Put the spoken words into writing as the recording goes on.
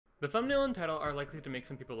The thumbnail and title are likely to make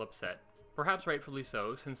some people upset. Perhaps rightfully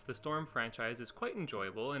so, since the Storm franchise is quite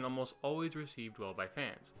enjoyable and almost always received well by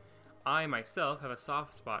fans. I myself have a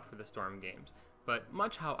soft spot for the Storm games, but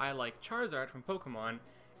much how I like Charizard from Pokemon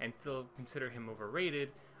and still consider him overrated,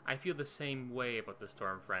 I feel the same way about the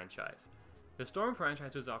Storm franchise. The Storm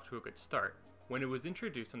franchise was off to a good start. When it was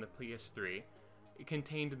introduced on the PS3, it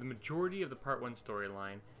contained the majority of the Part 1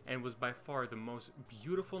 storyline and was by far the most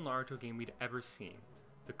beautiful Naruto game we'd ever seen.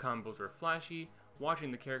 The combos were flashy,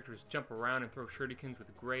 watching the characters jump around and throw shurikens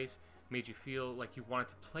with grace made you feel like you wanted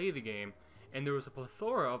to play the game, and there was a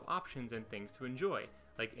plethora of options and things to enjoy,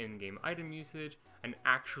 like in-game item usage, an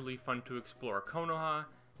actually fun to explore Konoha,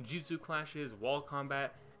 jutsu clashes, wall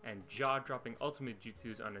combat, and jaw-dropping ultimate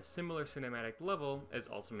jutsus on a similar cinematic level as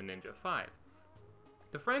Ultimate Ninja 5.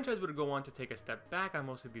 The franchise would go on to take a step back on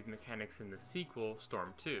most of these mechanics in the sequel,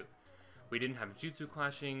 Storm 2. We didn't have jutsu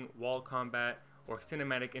clashing, wall combat, or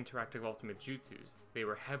cinematic interactive ultimate jutsus. They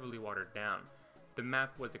were heavily watered down. The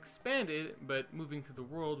map was expanded, but moving through the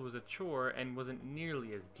world was a chore and wasn't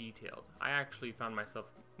nearly as detailed. I actually found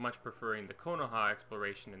myself much preferring the Konoha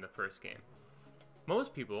exploration in the first game.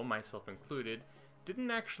 Most people, myself included,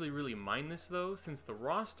 didn't actually really mind this though, since the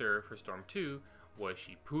roster for Storm 2 was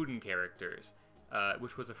Shippuden characters,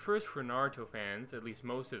 which was a first for Naruto fans, at least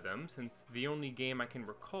most of them, since the only game I can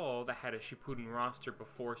recall that had a Shippuden roster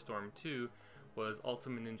before Storm 2 was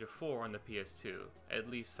Ultimate Ninja 4 on the PS2. At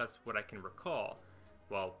least that's what I can recall.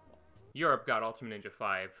 Well, Europe got Ultimate Ninja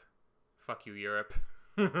 5. Fuck you, Europe.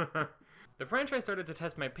 The franchise started to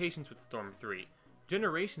test my patience with Storm 3.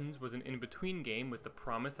 Generations was an in-between game with the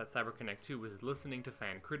promise that CyberConnect 2 was listening to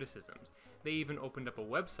fan criticisms. They even opened up a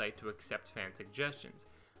website to accept fan suggestions.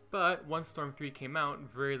 But once Storm 3 came out,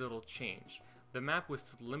 very little changed. The map was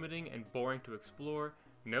still limiting and boring to explore,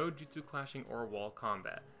 no jutsu clashing or wall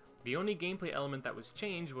combat. The only gameplay element that was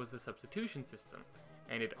changed was the substitution system,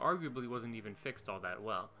 and it arguably wasn't even fixed all that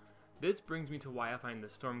well. This brings me to why I find the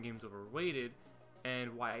Storm games overrated,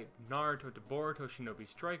 and why Naruto to Boruto Shinobi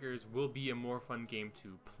Strikers will be a more fun game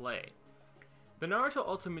to play. The Naruto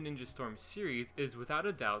Ultimate Ninja Storm series is without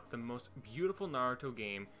a doubt the most beautiful Naruto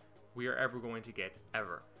game we are ever going to get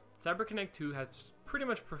ever. CyberConnect 2 has pretty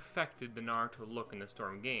much perfected the Naruto look in the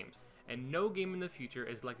Storm games, and no game in the future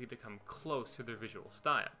is likely to come close to their visual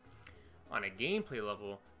style. On a gameplay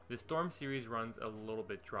level, the Storm series runs a little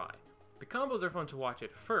bit dry. The combos are fun to watch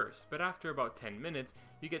at first, but after about 10 minutes,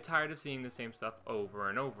 you get tired of seeing the same stuff over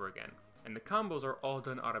and over again, and the combos are all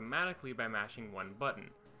done automatically by mashing one button.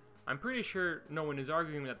 I'm pretty sure no one is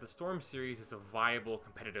arguing that the Storm series is a viable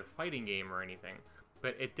competitive fighting game or anything,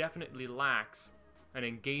 but it definitely lacks an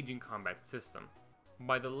engaging combat system.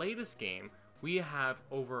 By the latest game, we have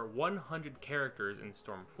over 100 characters in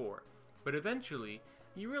Storm 4, but eventually,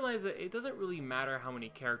 you realize that it doesn't really matter how many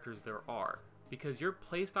characters there are, because your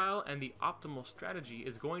playstyle and the optimal strategy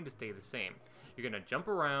is going to stay the same. You're going to jump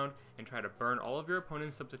around and try to burn all of your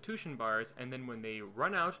opponent's substitution bars, and then when they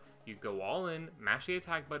run out, you go all in, mash the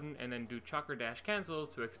attack button, and then do chakra dash cancels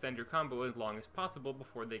to extend your combo as long as possible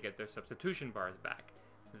before they get their substitution bars back.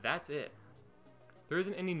 That's it. There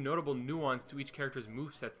isn't any notable nuance to each character's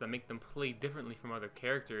movesets that make them play differently from other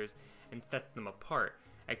characters and sets them apart,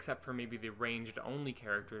 except for maybe the ranged-only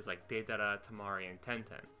characters like Deidara, Tamari, and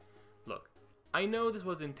Tenten. Look, I know this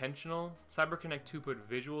was intentional, CyberConnect 2 put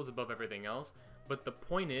visuals above everything else, but the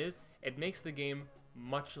point is, it makes the game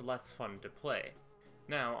much less fun to play.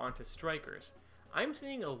 Now, onto Strikers. I'm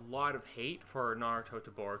seeing a lot of hate for Naruto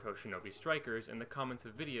to Boruto Shinobi Strikers in the comments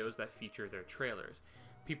of videos that feature their trailers.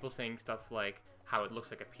 People saying stuff like how it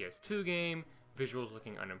looks like a PS2 game, visuals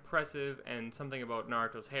looking unimpressive, and something about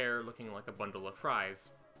Naruto's hair looking like a bundle of fries.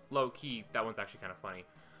 Low-key, that one's actually kind of funny.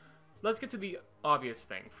 Let's get to the obvious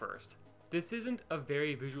thing first. This isn't a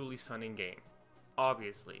very visually stunning game,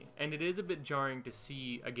 obviously, and it is a bit jarring to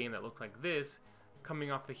see a game that looks like this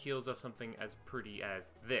coming off the heels of something as pretty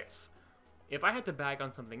as this. If I had to bag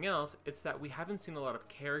on something else, it's that we haven't seen a lot of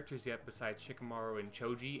characters yet besides Shikamaru and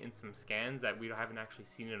Choji in some scans that we haven't actually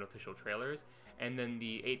seen in official trailers, and then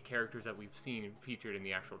the 8 characters that we've seen featured in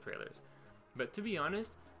the actual trailers. But to be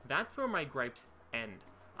honest, that's where my gripes end.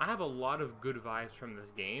 I have a lot of good vibes from this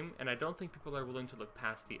game, and I don't think people are willing to look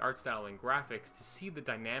past the art style and graphics to see the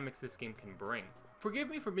dynamics this game can bring. Forgive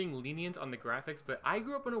me for being lenient on the graphics, but I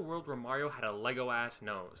grew up in a world where Mario had a Lego-ass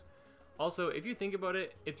nose. Also, if you think about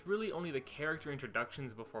it, it's really only the character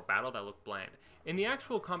introductions before battle that look bland. In the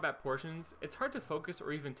actual combat portions, it's hard to focus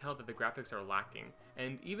or even tell that the graphics are lacking,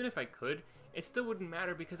 and even if I could, it still wouldn't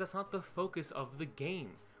matter because that's not the focus of the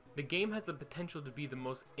game. The game has the potential to be the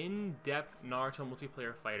most in-depth Naruto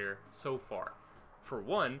multiplayer fighter so far. For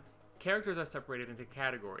one, Characters are separated into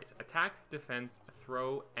categories: attack, defense,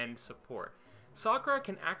 throw, and support. Sakura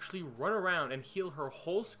can actually run around and heal her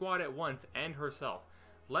whole squad at once and herself.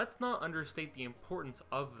 Let's not understate the importance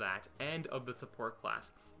of that and of the support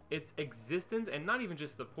class. Its existence, and not even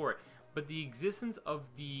just support, but the existence of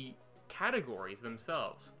the categories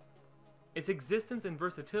themselves. Its existence and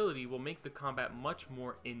versatility will make the combat much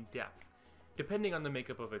more in-depth. Depending on the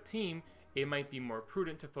makeup of a team, it might be more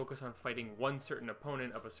prudent to focus on fighting one certain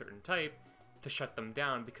opponent of a certain type to shut them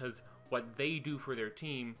down, because what they do for their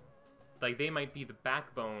team, like, they might be the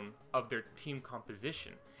backbone of their team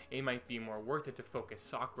composition. It might be more worth it to focus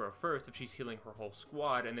Sakura first if she's healing her whole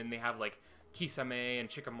squad, and then they have like Kisame and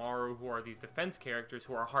Shikamaru, who are these defense characters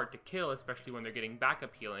who are hard to kill, especially when they're getting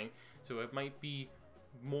backup healing. So it might be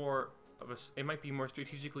more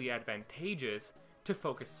strategically advantageous to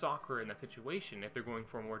focus Sakura in that situation if they're going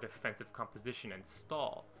for a more defensive composition and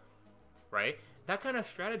stall, right? That kind of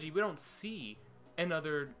strategy we don't see in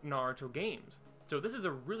other Naruto games. So this is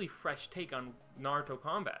a really fresh take on Naruto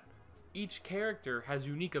combat. Each character has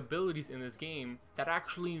unique abilities in this game that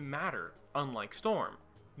actually matter, unlike Storm.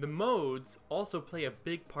 The modes also play a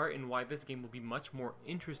big part in why this game will be much more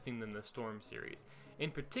interesting than the Storm series.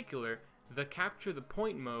 In particular, the capture the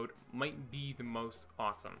point mode might be the most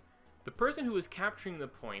awesome. The person who is capturing the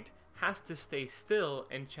point has to stay still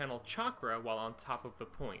and channel chakra while on top of the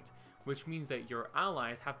point, which means that your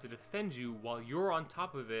allies have to defend you while you're on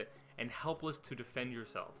top of it and helpless to defend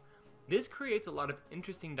yourself. This creates a lot of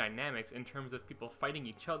interesting dynamics in terms of people fighting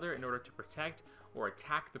each other in order to protect or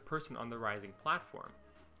attack the person on the rising platform.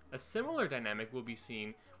 A similar dynamic will be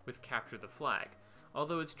seen with Capture the Flag,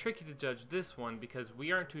 although it's tricky to judge this one because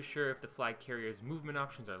we aren't too sure if the flag carrier's movement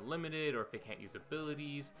options are limited or if they can't use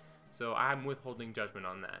abilities, so I'm withholding judgment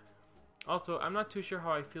on that. Also, I'm not too sure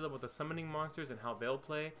how I feel about the summoning monsters and how they'll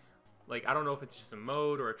play. Like, I don't know if it's just a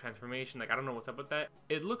mode or a transformation, like, I don't know what's up with that.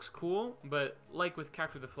 It looks cool, but like with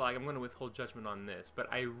Capture the Flag, I'm going to withhold judgment on this.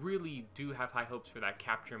 But I really do have high hopes for that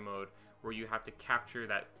capture mode, where you have to capture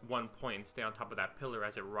that one point and stay on top of that pillar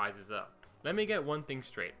as it rises up. Let me get one thing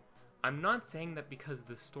straight. I'm not saying that because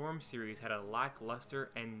the Storm series had a lackluster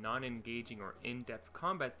and non-engaging or in-depth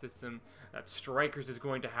combat system, that Strikers is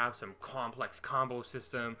going to have some complex combo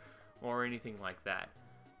system or anything like that.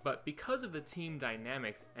 But because of the team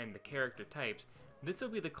dynamics and the character types, this will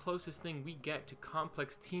be the closest thing we get to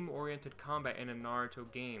complex team-oriented combat in a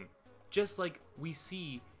Naruto game. Just like we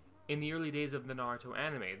see in the early days of the Naruto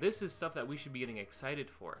anime. This is stuff that we should be getting excited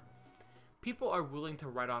for. People are willing to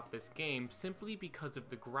write off this game simply because of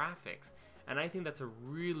the graphics, and I think that's a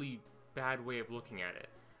really bad way of looking at it.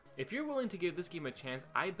 If you're willing to give this game a chance,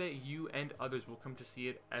 I bet you and others will come to see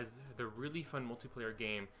it as the really fun multiplayer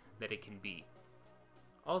game that it can be.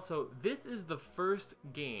 Also, this is the first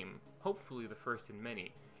game, hopefully the first in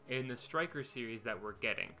many, in the Striker series that we're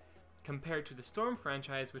getting, compared to the Storm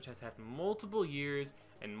franchise, which has had multiple years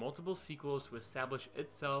and multiple sequels to establish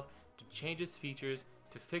itself, to change its features,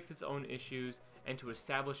 to fix its own issues, and to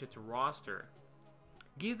establish its roster.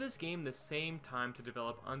 Give this game the same time to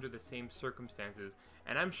develop under the same circumstances,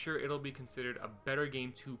 and I'm sure it'll be considered a better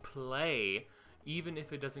game to play, even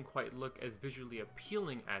if it doesn't quite look as visually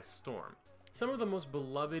appealing as Storm. Some of the most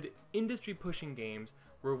beloved, industry-pushing games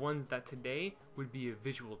were ones that today would be a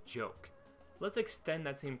visual joke. Let's extend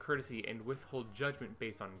that same courtesy and withhold judgment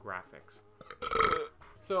based on graphics.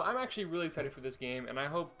 So I'm actually really excited for this game, and I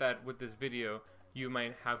hope that with this video, you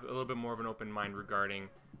might have a little bit more of an open mind regarding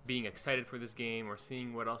being excited for this game or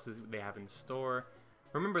seeing what else they have in store.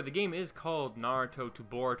 Remember, the game is called Naruto to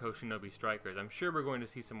Boruto Shinobi Strikers. I'm sure we're going to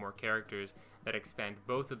see some more characters that expand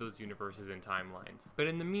both of those universes and timelines. But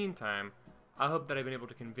in the meantime, I hope that I've been able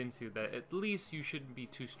to convince you that at least you shouldn't be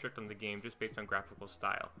too strict on the game just based on graphical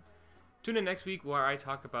style. Tune in next week where I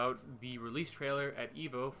talk about the release trailer at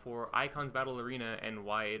EVO for Icon's Battle Arena and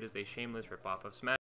why it is a shameless ripoff of Smash.